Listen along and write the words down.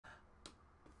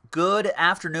Good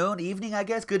afternoon, evening, I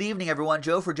guess. Good evening, everyone.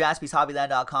 Joe for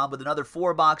JaspysHobbyland.com with another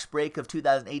 4-box break of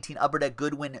 2018 Upper Deck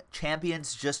Goodwin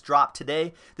Champions just dropped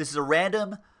today. This is a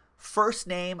random first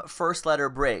name, first letter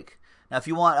break. Now, if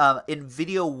you want, in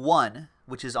video 1,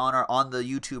 which is on the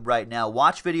YouTube right now,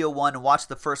 watch video 1 and watch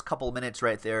the first couple minutes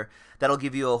right there. That'll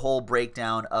give you a whole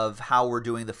breakdown of how we're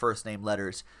doing the first name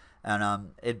letters.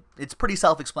 And it's pretty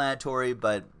self-explanatory,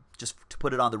 but just to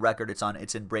put it on the record,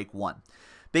 it's in break 1.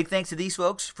 Big thanks to these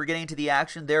folks for getting into the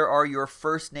action. There are your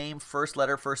first name, first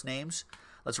letter, first names.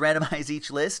 Let's randomize each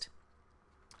list.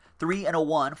 3 and a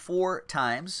 1, 4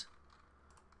 times.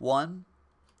 1,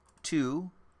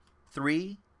 2,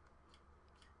 3,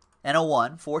 and a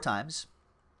 1, 4 times.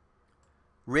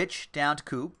 Rich down to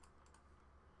Coop.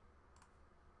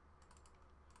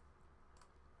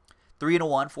 3 and a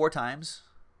 1, 4 times.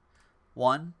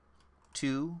 1,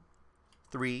 2,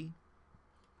 3,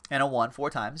 and a 1, 4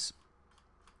 times.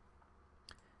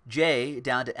 J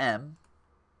down to M.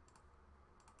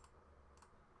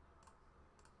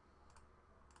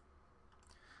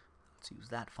 Let's use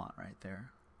that font right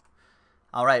there.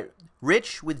 All right,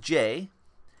 Rich with J,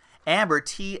 Amber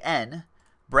TN,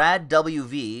 Brad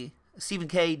WV, Stephen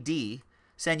K D,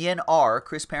 Senyen R,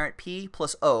 Chris Parent P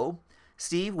plus O,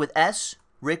 Steve with S,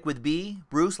 Rick with B,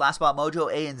 Bruce Last Spot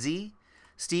Mojo A and Z,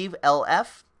 Steve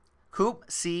LF, Coop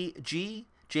CG,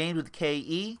 James with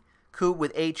KE, Coop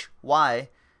with HY,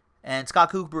 and Scott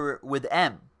Cooper with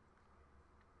M.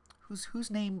 Whose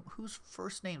first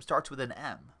name starts with an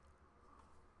M?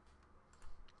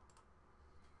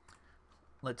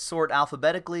 Let's sort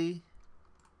alphabetically.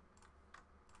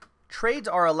 Trades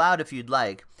are allowed if you'd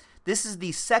like. This is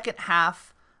the second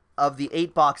half of the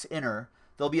 8-box inner.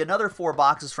 There'll be another 4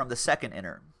 boxes from the second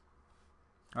inner.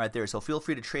 All right there, so feel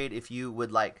free to trade if you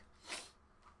would like.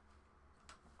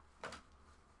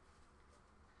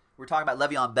 We're talking about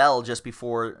Le'Veon Bell just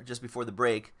before the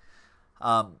break.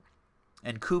 And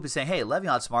Coop is saying, hey,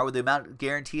 Le'Veon's smart with the amount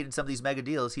guaranteed in some of these mega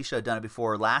deals. He should have done it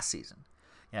before last season.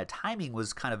 Yeah, timing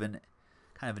was kind of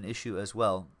an issue as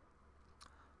well.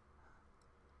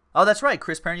 Oh, that's right,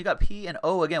 Chris Parent, you got P and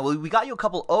O again. Well, we got you a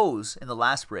couple O's in the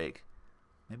last break.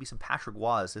 Maybe some Patrick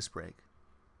Waz this break.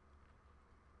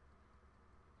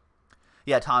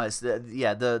 Yeah, Thomas.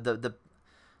 The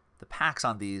packs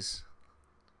on these.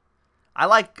 I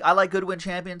like Goodwin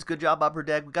Champions. Good job, Upper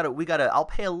Deck. We gotta. I'll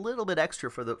pay a little bit extra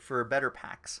for better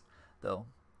packs, though.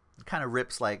 It kind of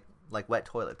rips like wet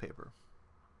toilet paper.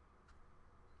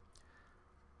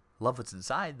 Love what's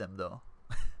inside them, though.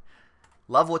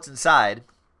 Love what's inside.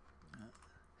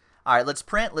 All right, let's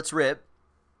print. Let's rip.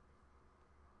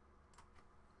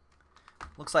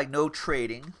 Looks like no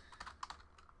trading.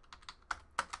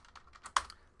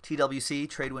 TWC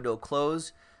trade window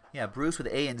closed. Yeah, Bruce with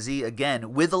A and Z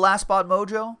again with the Last Spot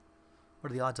Mojo.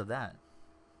 What are the odds of that?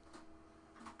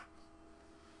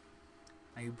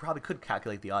 Now, you probably could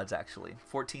calculate the odds, actually.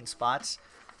 14 spots,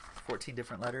 14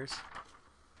 different letters.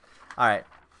 All right.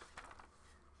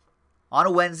 On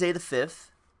a Wednesday the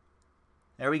 5th.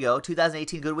 There we go.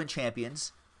 2018 Goodwin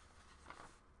Champions.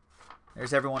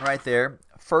 There's everyone right there.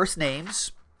 First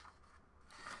names.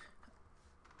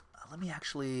 Let me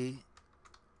actually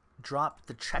drop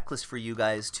the checklist for you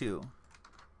guys too.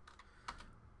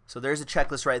 So there's a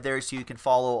checklist right there so you can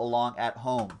follow along at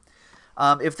home.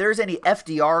 If there's any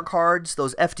FDR cards,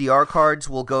 those FDR cards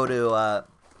will go to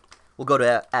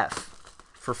F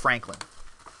for Franklin.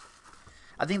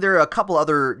 I think there are a couple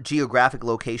other geographic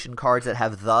location cards that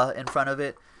have the in front of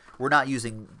it. We're not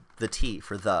using the T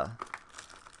for the.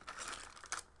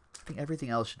 I think everything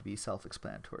else should be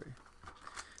self-explanatory.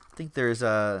 I think there's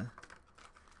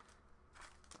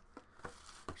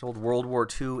old World War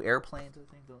II airplanes. I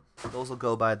think those will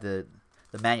go by the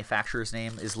manufacturer's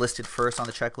name is listed first on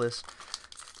the checklist.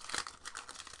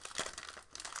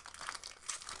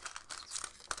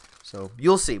 So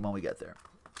you'll see when we get there.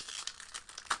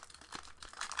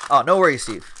 Oh, no worries,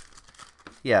 Steve.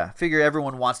 Yeah, figure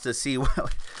everyone wants to see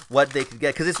what they could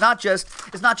get because it's not just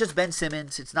Ben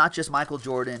Simmons, it's not just Michael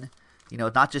Jordan,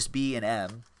 not just B and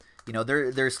M.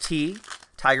 There's T,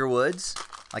 Tiger Woods,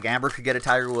 like Amber could get a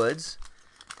Tiger Woods.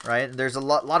 Right, and there's a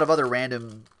lot of other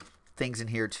random things in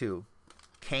here too.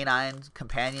 Canines,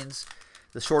 companions.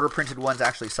 The shorter printed ones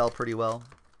actually sell pretty well.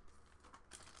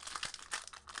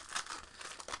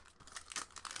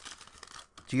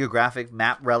 Geographic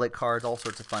map relic cards, all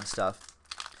sorts of fun stuff.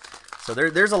 So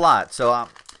there's a lot. So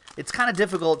it's kind of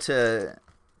difficult to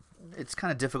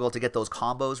get those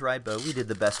combos right, but we did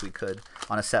the best we could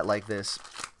on a set like this.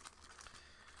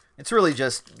 It's really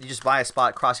just, you just buy a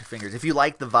spot, cross your fingers. If you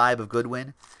like the vibe of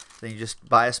Goodwin, then you just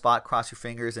buy a spot, cross your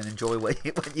fingers, and enjoy what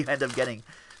you end up getting.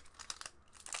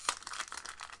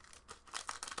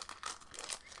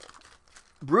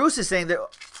 Bruce is saying that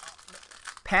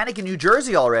panic in New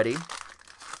Jersey already.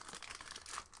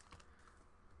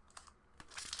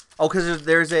 Oh, because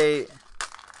there's a...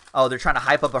 Oh, they're trying to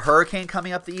hype up a hurricane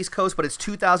coming up the East Coast, but it's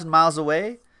 2,000 miles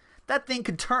away. That thing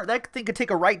could turn. That thing could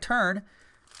take a right turn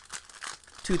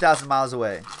 2,000 miles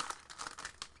away.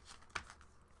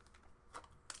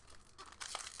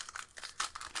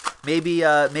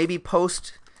 Maybe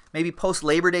post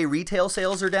Labor Day retail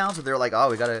sales are down, so they're like, oh,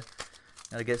 we gotta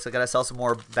sell some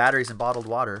more batteries and bottled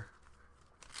water.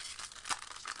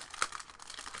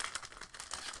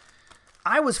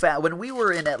 I was fat when we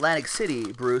were in Atlantic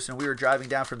City, Bruce, and we were driving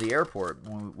down from the airport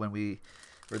when we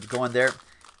were going there.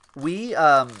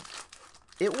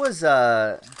 It was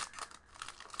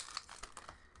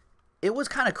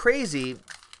kind of crazy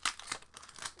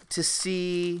to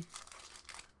see,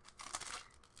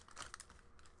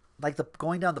 like,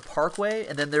 going down the Parkway,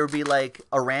 and then there would be like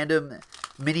a random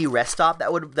mini rest stop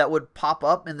that would pop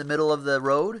up in the middle of the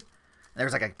road. And there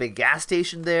was like a big gas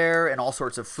station there, and all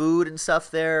sorts of food and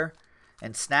stuff there,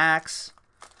 and snacks.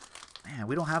 Man,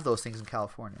 we don't have those things in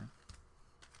California.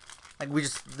 Like,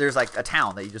 there's like a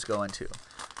town that you just go into,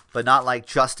 but not like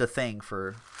just a thing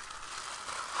for.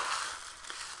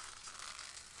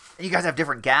 And you guys have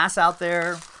different gas out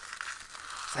there.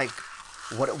 It's like,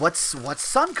 what's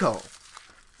Sunco?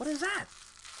 What is that?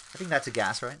 I think that's a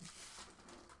gas, right?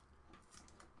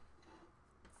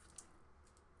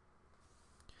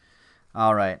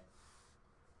 All right.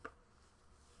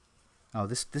 Oh,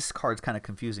 this card's kind of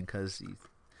confusing because you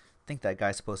think that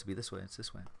guy's supposed to be this way. It's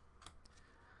this way.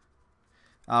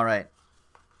 All right.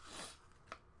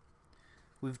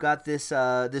 We've got this.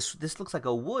 This looks like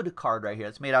a wood card right here.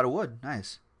 It's made out of wood.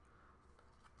 Nice.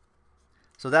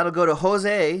 So that'll go to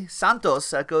Jose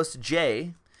Santos. That goes to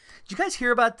Jay. Did you guys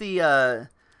hear about the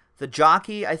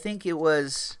jockey? I think it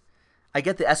was. I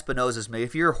get the Espinosas. Maybe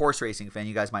if you're a horse racing fan,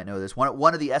 you guys might know this.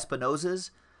 One of the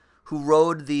Espinosas who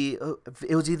rode the.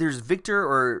 It was either Victor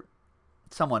or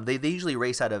someone. They usually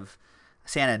race out of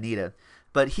Santa Anita,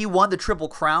 but he won the Triple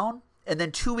Crown, and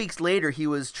then 2 weeks later he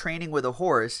was training with a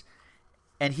horse,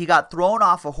 and he got thrown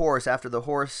off a horse after the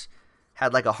horse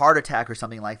had like a heart attack or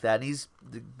something like that, and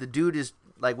the dude was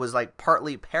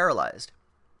partly paralyzed.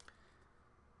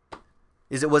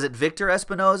 Was it Victor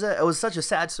Espinoza? It was such a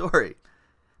sad story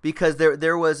because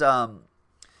there was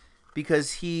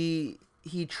because he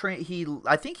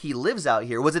I think he lives out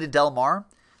here. Was it in Del Mar?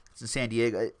 It's in San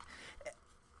Diego. And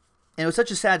it was such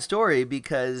a sad story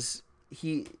because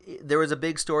there was a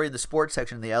big story in the sports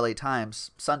section in the LA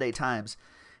Times, Sunday Times,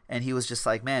 and he was just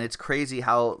like, man, it's crazy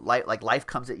how life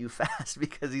comes at you fast,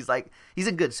 because he's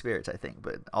in good spirits, I think,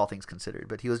 but all things considered.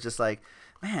 But he was just like,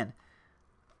 man,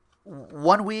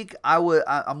 1 week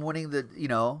I'm winning the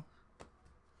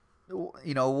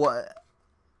what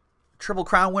Triple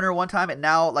Crown winner one time, and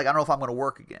now I don't know if I'm going to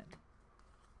work again.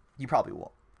 You probably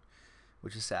won't,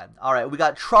 which is sad. All right, we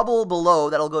got Trouble Below.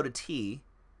 That'll go to T.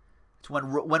 It's when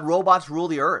robots rule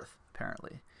the earth,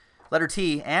 apparently. Letter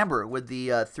T, Amber with the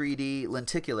 3D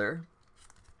lenticular.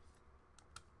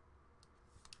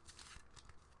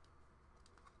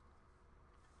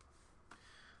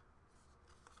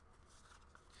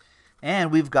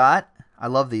 And we've got, I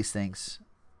love these things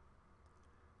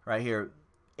right here,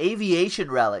 aviation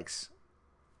relics.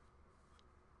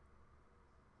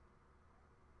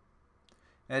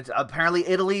 It's apparently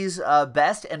Italy's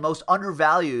best and most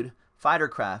undervalued fighter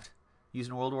craft used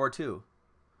in World War II.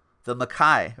 The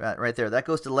Mackay, right there. That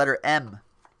goes to letter M.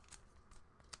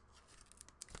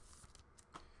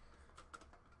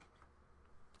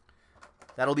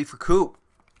 That'll be for Coop.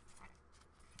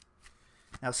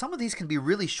 Now, some of these can be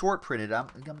really short printed.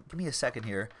 Give me a second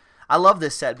here. I love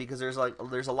this set because there's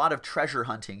a lot of treasure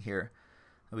hunting here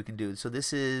that we can do. So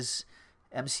this is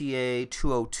MCA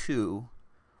 202.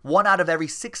 1 out of every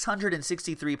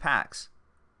 663 packs.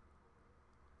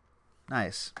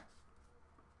 Nice.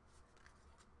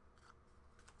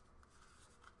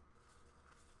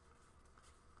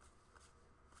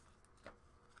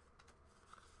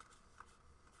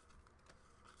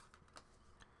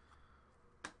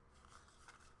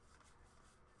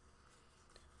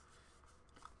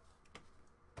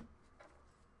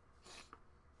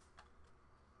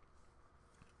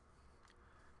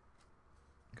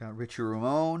 Got Richie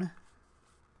Ramone.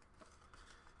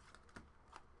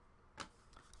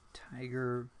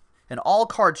 Tiger. An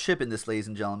all-card ship in this, ladies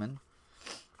and gentlemen.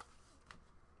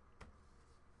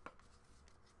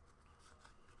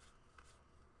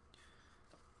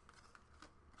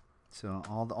 So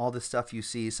all the stuff you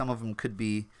see, some of them could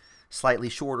be slightly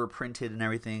shorter printed and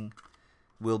everything,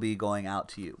 will be going out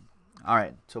to you. All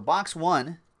right, so box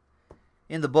 1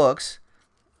 in the books.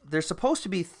 There's supposed to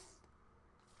be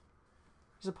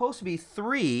supposed to be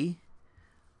 3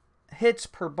 hits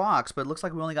per box, but it looks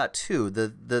like we only got 2.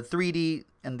 The 3D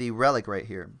and the relic right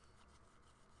here.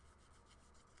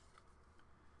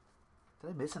 Did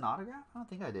I miss an autograph? I don't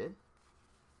think I did.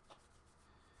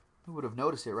 I would have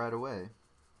noticed it right away.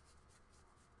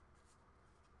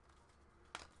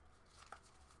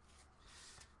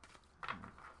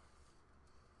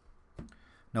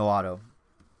 No auto.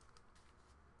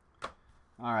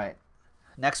 All right.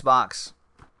 Next box.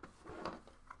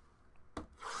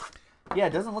 Yeah,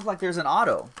 it doesn't look like there's an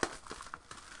auto.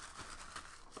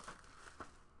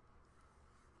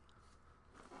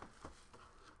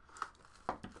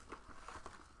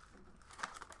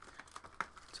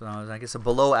 So I guess a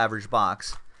below average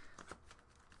box.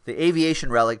 The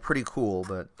aviation relic, pretty cool,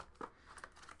 but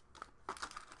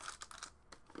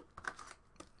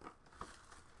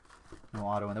no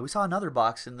auto in there. We saw another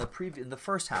box in the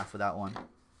first half of that one.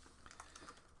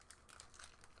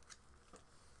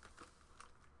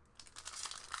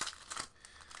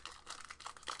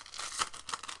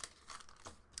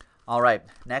 All right,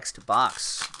 next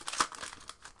box.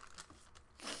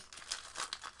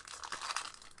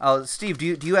 Oh, Steve,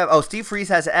 do you have? Oh, Steve Freeze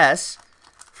has S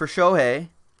for Shohei,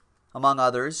 among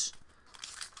others.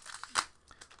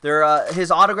 His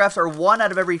autographs are 1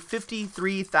 out of every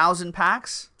 53,000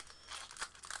 packs.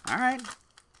 All right,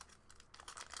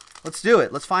 let's do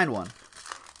it. Let's find one.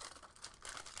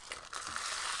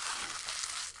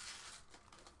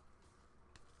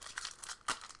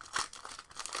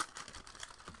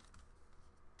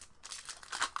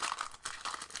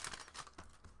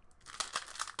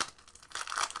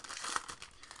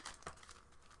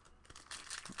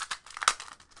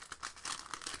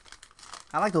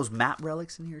 I like those map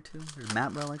relics in here too. There's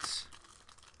map relics.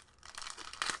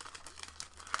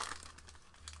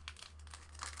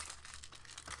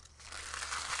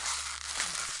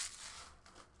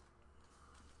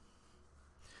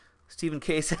 Stephen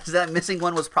K says that missing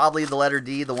one was probably the letter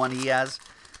D, the one he has.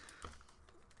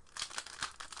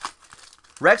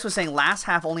 Rex was saying last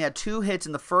half only had 2 hits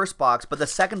in the first box, but the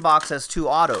second box has 2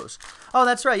 autos. Oh,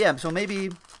 that's right. Yeah, so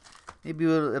maybe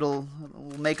it'll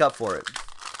make up for it.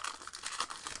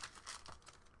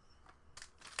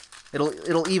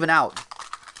 It'll even out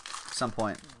at some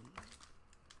point.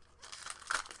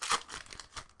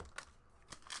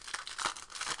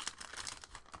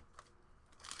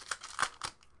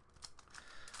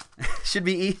 should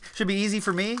be easy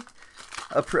for me,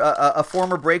 a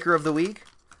former breaker of the week.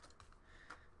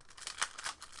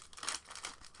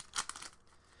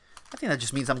 I think that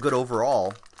just means I'm good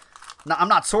overall. No, I'm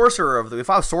not sorcerer of the. If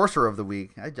I was sorcerer of the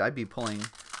week, I'd be pulling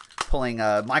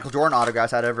Michael Jordan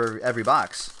autographs out of every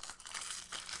box.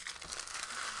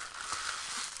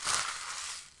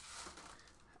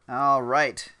 All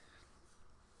right.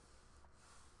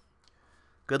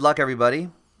 Good luck, everybody.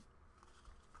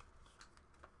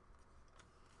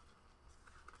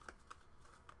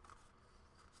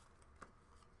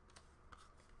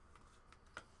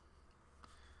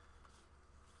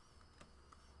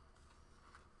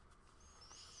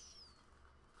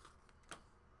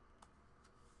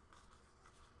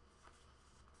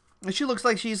 And she looks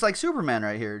like she's like Superman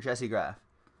right here, Jesse Graff.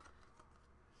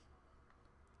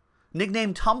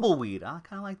 Nickname Tumbleweed. I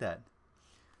kind of like that.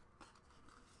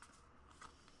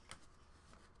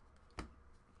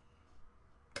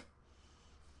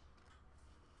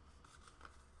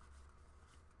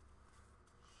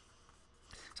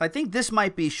 So I think this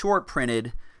might be short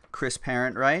printed, Chris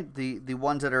Parent, right? The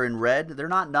ones that are in red, they're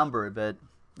not numbered, but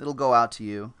it'll go out to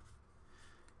you,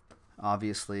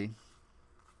 obviously.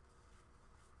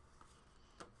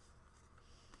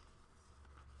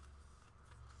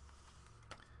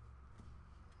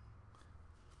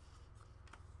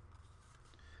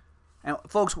 And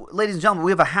folks, ladies and gentlemen,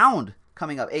 we have a hound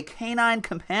coming up, a canine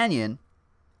companion,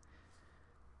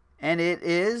 and it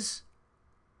is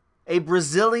a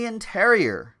Brazilian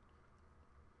Terrier.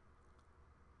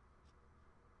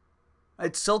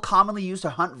 It's still commonly used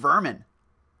to hunt vermin.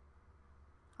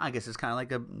 I guess it's kind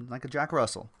of like a Jack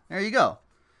Russell. There you go.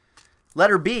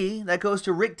 Letter B, that goes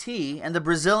to Rick T and the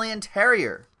Brazilian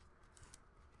Terrier.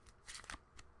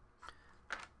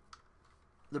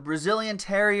 The Brazilian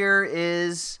Terrier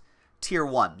is Tier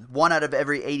 1. 1 out of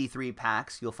every 83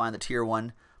 packs, you'll find the Tier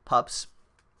 1 pups.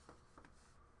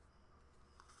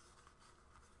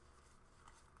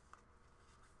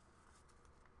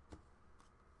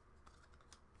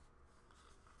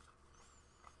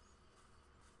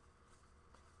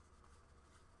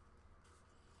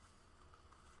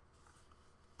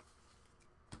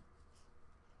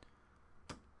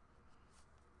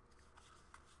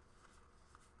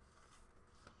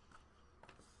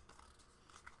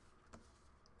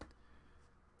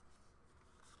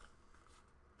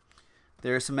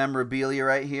 There's some memorabilia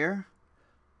right here.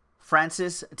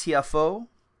 Francis Tiafoe.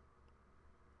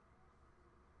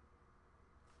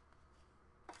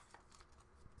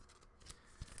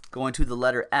 Going to the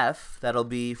letter F, that'll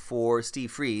be for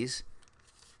Steve Freeze.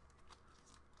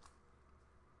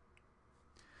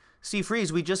 Steve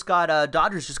Freeze, we just got,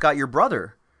 Dodgers just got your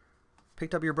brother.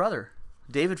 Picked up your brother,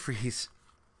 David Freeze.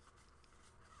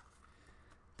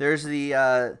 There's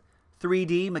the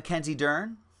 3D Mackenzie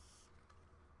Dern.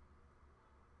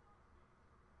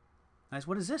 Nice.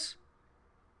 What is this?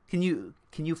 Can you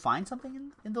find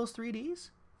something in those 3Ds?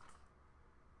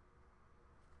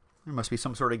 There must be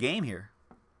some sort of game here.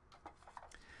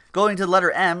 Going to the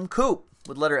letter M, Coop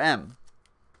with letter M.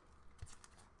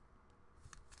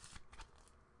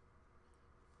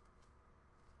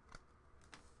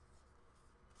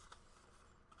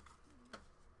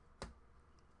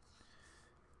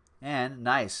 And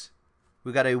nice.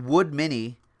 We got a Wood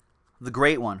Mini, the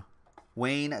great one.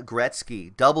 Wayne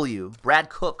Gretzky, W. Brad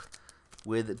Cook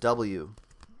with W.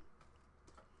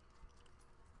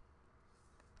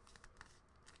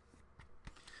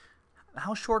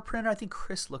 How short printer? I think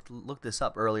Chris looked this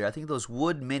up earlier. I think those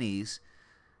Wood Minis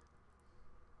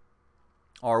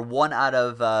are 1 out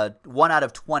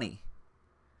of 20.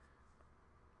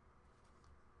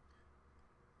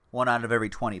 1 out of every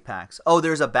 20 packs. Oh,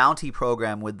 there's a bounty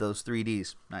program with those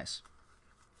 3Ds. Nice.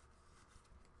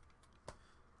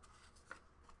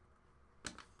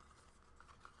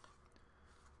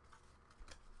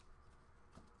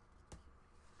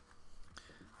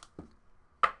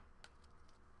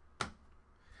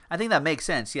 I think that makes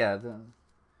sense. Yeah, the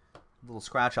little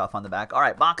scratch off on the back. All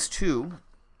right, box 2.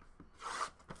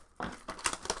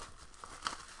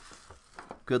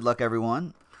 Good luck,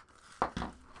 everyone.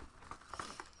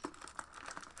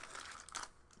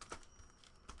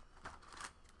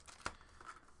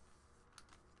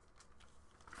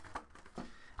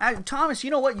 Thomas, you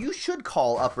know what? You should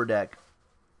call Upper Deck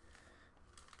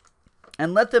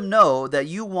and let them know that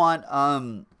you want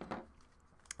paw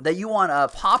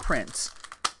prints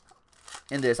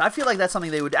in this. I feel like that's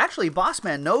something they would actually.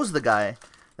 Bossman knows the guy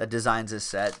that designs this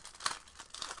set.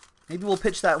 Maybe we'll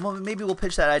pitch that. Well, maybe we'll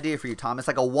pitch that idea for you, Thomas.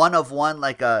 Like a 1 of 1.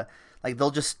 Like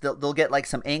they'll get like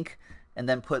some ink and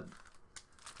then put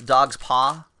dog's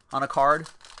paw on a card,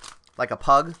 like a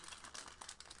pug.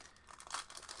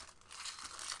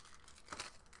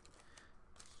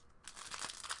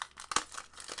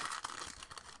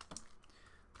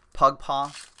 Pug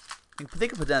paw. They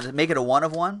could put that. Make it a 1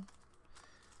 of 1.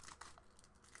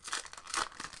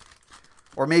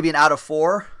 Or maybe an out of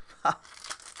 4. You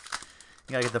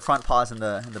gotta get the front paws and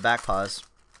the back paws.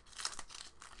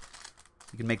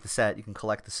 You can make the set. You can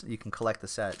collect the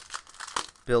set.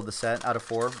 Build the set out of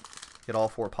 4. Get all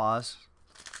 4 paws.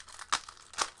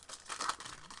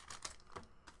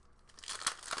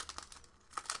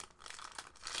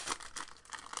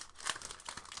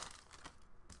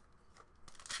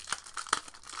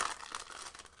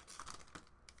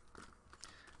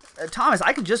 Thomas,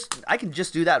 I can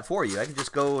just do that for you. I can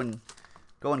just go and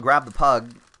grab the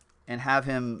pug and have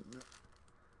him,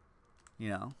 you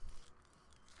know,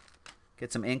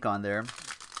 get some ink on there.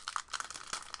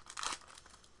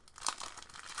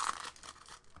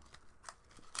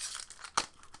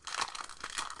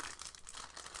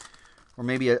 Or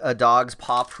maybe a dog's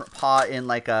paw in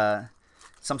like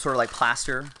some sort of like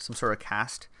plaster, some sort of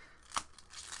cast.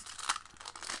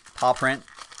 Paw print.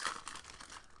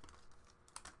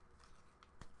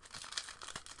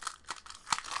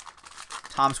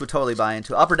 Thomas would totally buy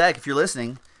into it. Upper Deck, if you're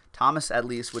listening, Thomas at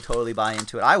least would totally buy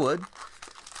into it. I would.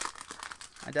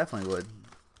 I definitely would.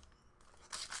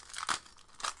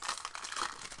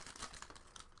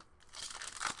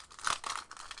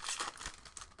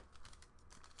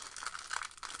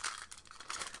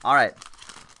 All right.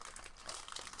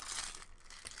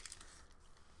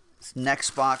 This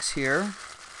next box here.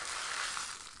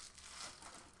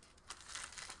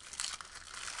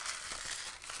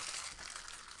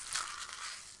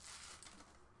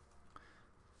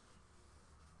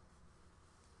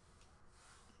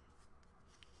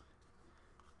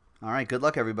 All right, good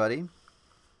luck, everybody.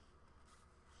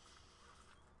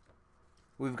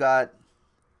 We've got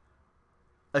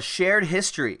a shared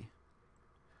history.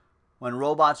 When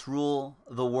robots rule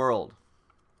the world.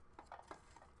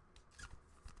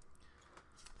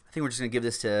 I think we're just gonna give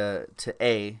this to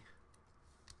A.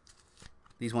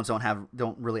 These ones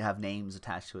don't really have names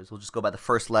attached to it. So we'll just go by the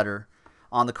first letter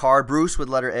on the card. Bruce with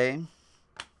letter A.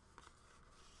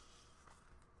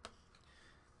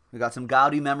 We got some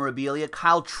Gaudy memorabilia.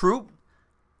 Kyle Troop.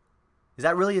 Is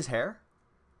that really his hair?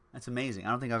 That's amazing.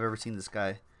 I don't think I've ever seen this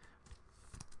guy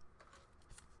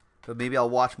but maybe I'll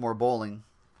watch more bowling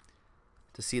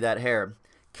to see that hair.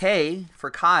 K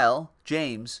for Kyle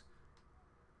James.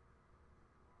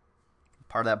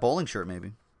 Part of that bowling shirt,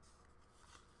 maybe.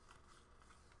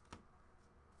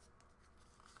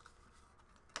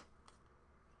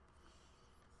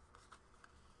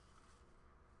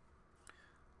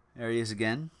 There he is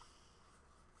again.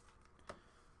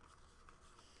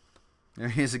 There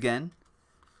he is again.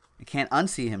 I can't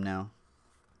unsee him now.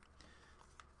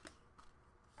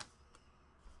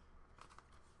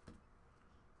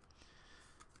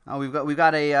 Oh, we've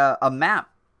got a map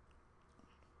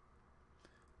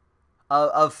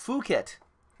of Phuket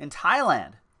in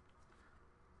Thailand.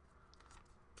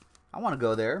 I want to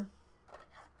go there.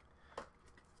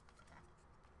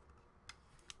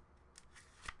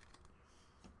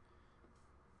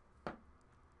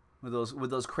 With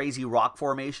those crazy rock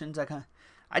formations,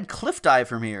 I'd cliff dive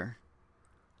from here.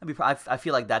 I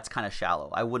feel like that's kind of shallow.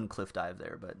 I wouldn't cliff dive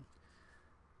there, but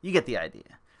you get the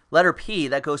idea. Letter P,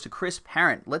 that goes to Chris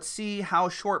Parent. Let's see how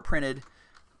short printed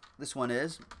this one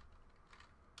is.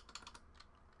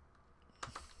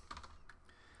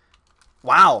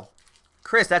 Wow.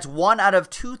 Chris, that's 1 out of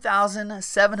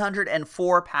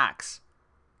 2,704 packs.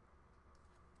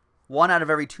 1 out of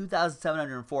every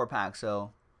 2,704 packs,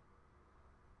 so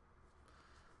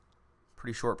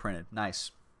pretty short printed.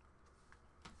 Nice.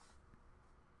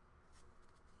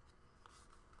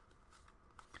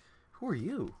 Who are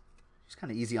you? He's kind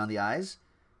of easy on the eyes.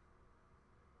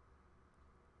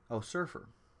 Oh, Surfer.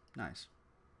 Nice.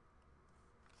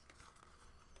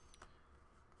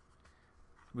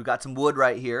 We've got some wood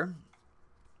right here.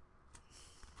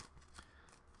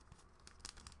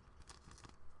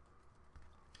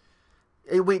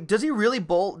 Hey, wait, does he really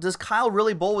bowl? Does Kyle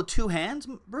really bowl with 2 hands,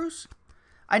 Bruce?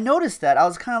 I noticed that. I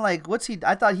was kind of like, what's he?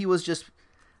 I thought he was just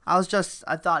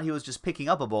picking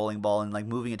up a bowling ball and like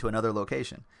moving it to another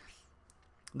location.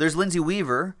 There's Lindsay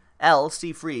Weaver, L,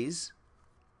 Steve Freeze.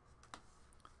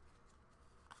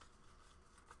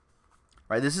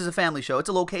 Right, this is a family show. It's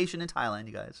a location in Thailand,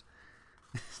 you guys.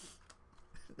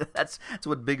 That's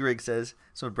what Big Rig says.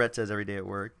 That's what Brett says every day at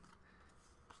work.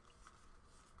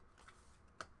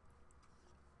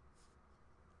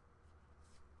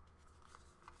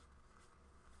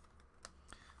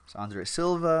 It's Andre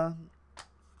Silva.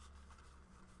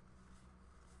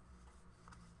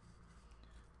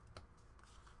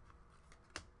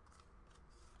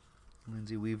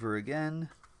 Lindsay Weaver again.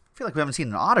 I feel like we haven't seen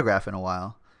an autograph in a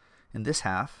while in this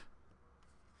half.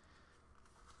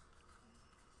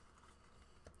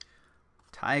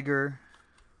 Tiger.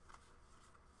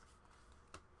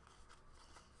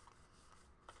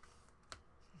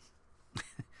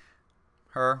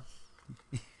 Her.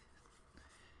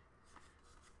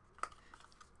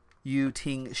 Yu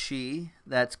Ting Shi.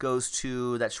 That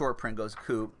short print goes to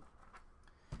Coop.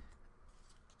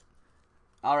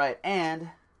 All right, and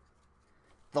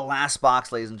the last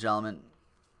box, ladies and gentlemen.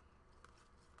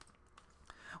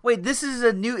 Wait, this is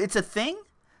it's a thing?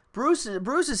 Bruce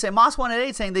is saying,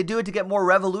 Moss188 saying they do it to get more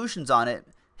revolutions on it.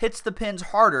 Hits the pins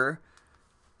harder.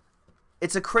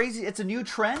 It's a new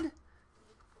trend?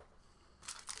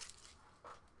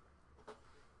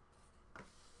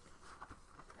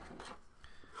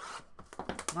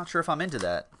 I'm not sure if I'm into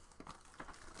that.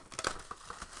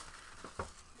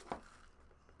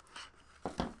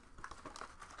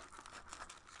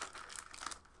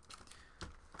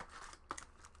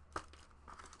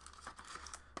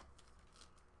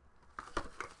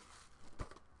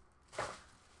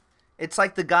 It's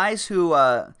like the guys who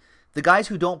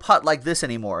don't putt like this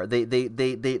anymore. They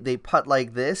putt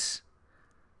like this.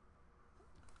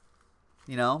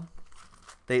 You know?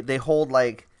 They hold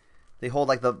like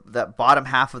that bottom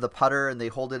half of the putter and they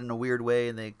hold it in a weird way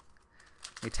and they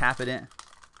tap it in. I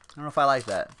don't know if I like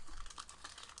that.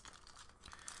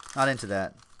 Not into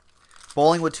that.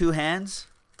 Bowling with 2 hands.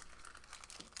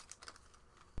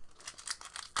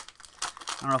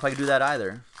 I don't know if I could do that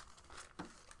either.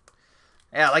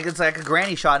 Yeah, like it's like a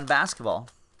granny shot in basketball.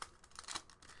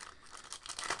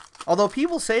 Although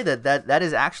people say that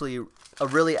is actually a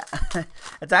really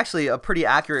it's actually a pretty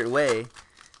accurate way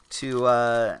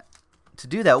to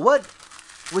do that. What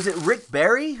was it? Rick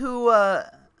Barry who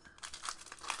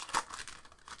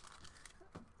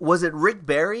was it? Rick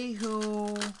Barry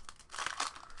who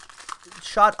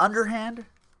shot underhand,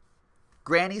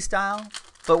 granny style,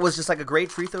 but was just like a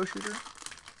great free throw shooter.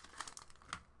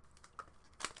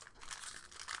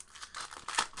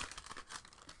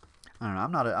 I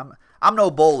don't know. I'm no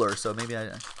bowler, so maybe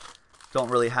I don't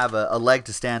really have a leg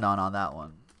to stand on that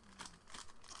one.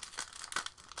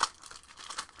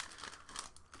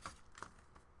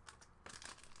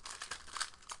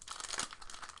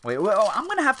 Wait, well, I'm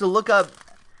going to have to look up.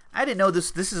 I didn't know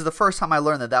this. This is the first time I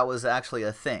learned that that was actually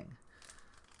a thing.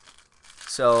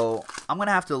 So I'm going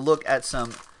to have to look at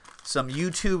some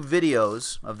YouTube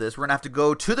videos of this. We're going to have to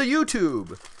go to the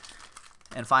YouTube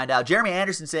and find out. Jeremy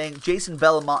Anderson saying Jason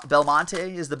Belmonte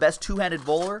is the best two-handed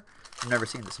bowler. I've never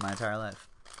seen this in my entire life.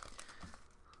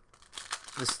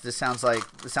 This sounds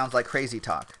like crazy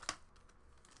talk.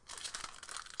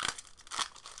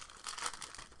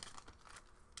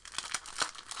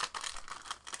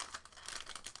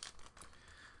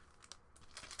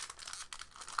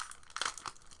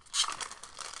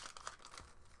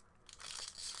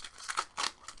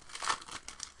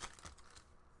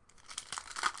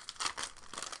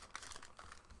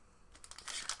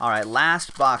 All right,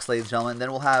 last box, ladies and gentlemen. Then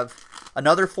we'll have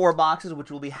another 4 boxes, which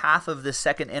will be half of the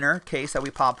second inner case that we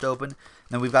popped open. And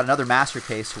then we've got another master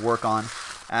case to work on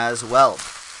as well.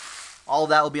 All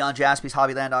of that will be on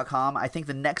JaspysHobbyland.com. I think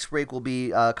the next break will be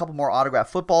a couple more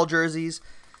autographed football jerseys.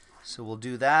 So we'll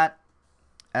do that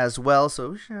as well.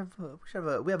 So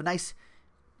we have a nice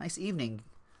evening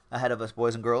ahead of us,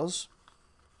 boys and girls.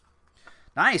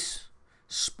 Nice.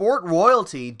 Sport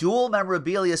Royalty, dual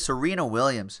memorabilia, Serena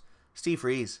Williams. Steve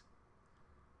Freeze.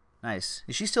 Nice.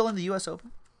 Is she still in the U.S.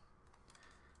 Open?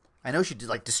 I know she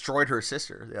destroyed her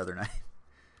sister the other night.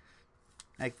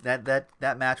 Like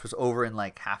that match was over in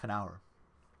like half an hour.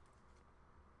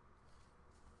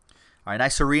 All right,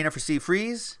 nice Serena for Steve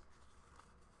Freeze.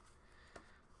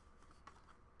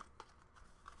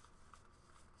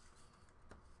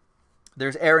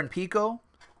 There's Aaron Pico.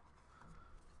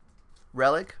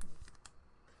 Relic.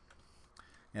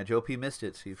 Yeah, Joe P missed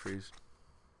it, Steve Freeze.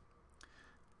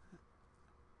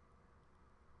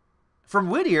 From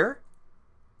Whittier,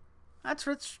 that's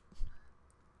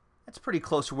pretty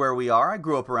close to where we are. I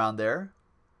grew up around there.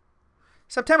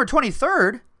 September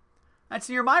 23rd, that's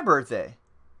near my birthday.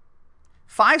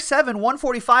 5'7",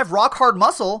 145, rock hard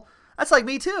muscle. That's like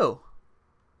me too.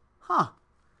 Huh.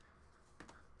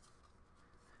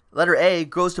 Letter A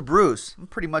goes to Bruce. I'm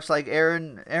pretty much like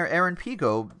Aaron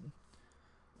Pico.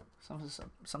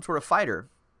 Some sort of fighter.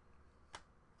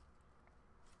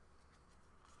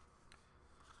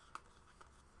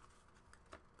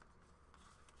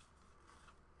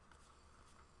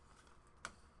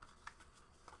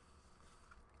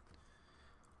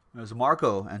 There's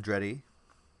Marco Andretti.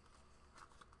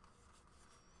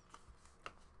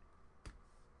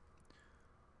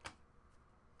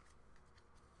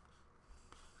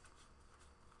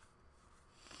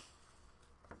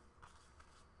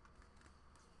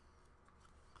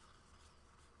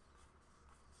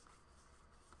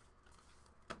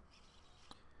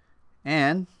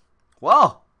 And,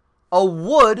 whoa, a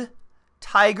Wood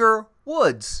Tiger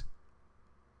Woods.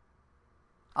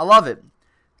 I love it.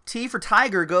 T for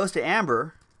Tiger goes to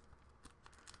Amber.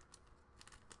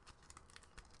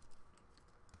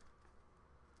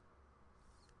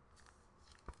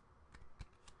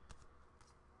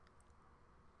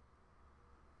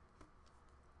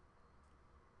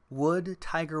 Wood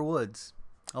Tiger Woods.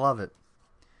 I love it.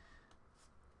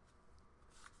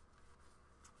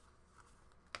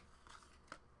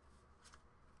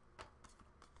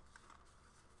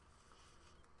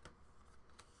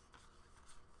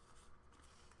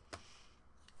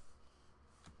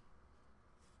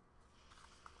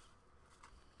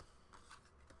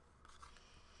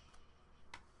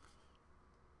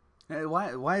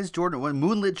 Why is Jordan? What,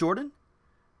 Moonlit Jordan?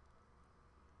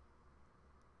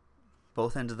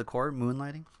 Both ends of the court,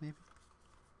 moonlighting, maybe?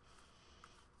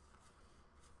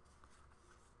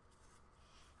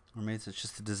 Or maybe it's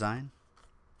just a design.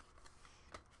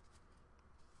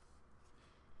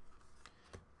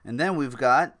 And then we've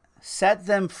got Set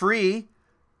Them Free.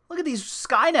 Look at these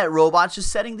Skynet robots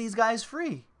just setting these guys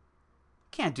free.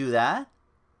 Can't do that.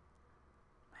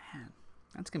 Man,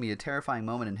 that's going to be a terrifying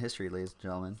moment in history, ladies and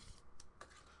gentlemen.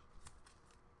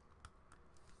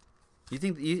 You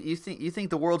think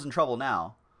the world's in trouble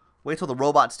now? Wait till the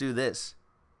robots do this.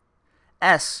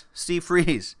 S, Steve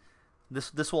Freeze.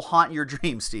 This will haunt your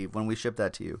dreams, Steve, when we ship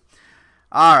that to you.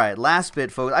 All right, last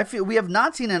bit, folks. I feel we have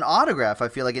not seen an autograph, I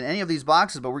feel like, in any of these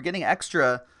boxes, but we're getting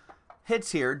extra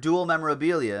hits here. Dual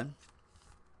memorabilia.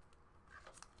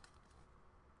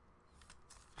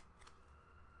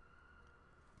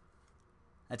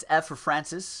 That's F for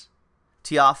Francis.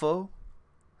 Tiafo,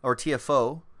 or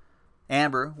TFO.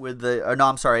 Amber with the, or no,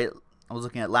 I'm sorry, I was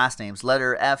looking at last names.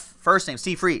 Letter F, first name,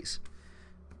 Steve Freeze.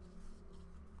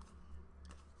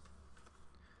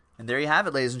 And there you have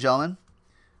it, ladies and gentlemen.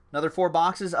 Another 4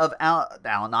 boxes of not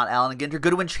Allen and Ginter,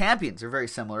 Goodwin Champions. They're very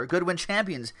similar. Goodwin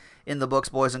Champions in the books,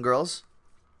 boys and girls.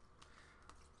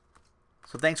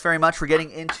 So thanks very much for getting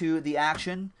into the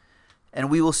action. And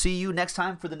we will see you next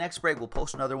time for the next break. We'll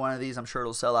post another one of these. I'm sure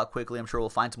it'll sell out quickly. I'm sure we'll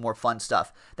find some more fun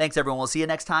stuff. Thanks, everyone. We'll see you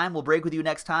next time. We'll break with you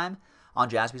next time on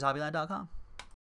JaspysHobbyland.com.